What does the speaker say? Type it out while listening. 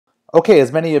Okay,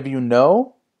 as many of you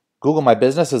know, Google My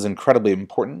Business is incredibly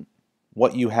important.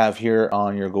 What you have here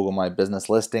on your Google My Business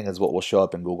listing is what will show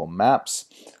up in Google Maps.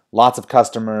 Lots of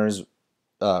customers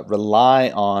rely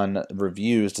on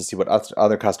reviews to see what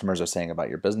other customers are saying about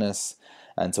your business,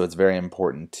 and so it's very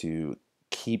important to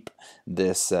keep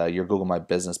this your Google My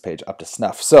Business page up to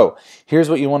snuff. So here's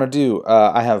what you want to do.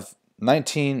 I have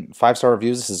 19 5-star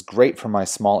reviews. This is great for my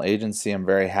small agency. I'm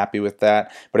very happy with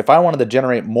that. But if I wanted to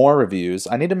generate more reviews,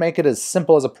 I need to make it as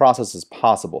simple as a process as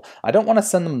possible. I don't want to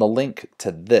send them the link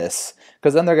to this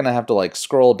because then they're going to have to like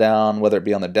scroll down, whether it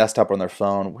be on their desktop or on their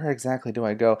phone. Where exactly do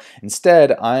I go?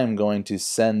 Instead, I am going to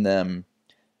send them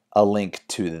a link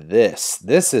to this.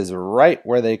 This is right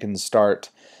where they can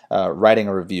start writing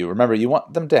a review. Remember, you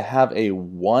want them to have a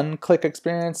one-click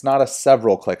experience, not a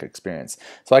several-click experience.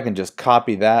 So I can just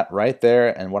copy that right there,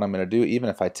 and what I'm going to do, even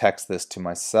if I text this to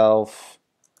myself,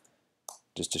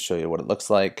 just to show you what it looks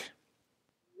like,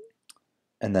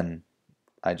 and then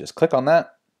I just click on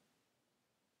that,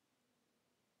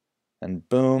 and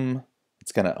boom,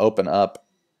 it's going to open up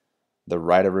the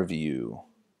write a review.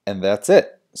 And that's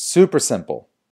it. Super simple.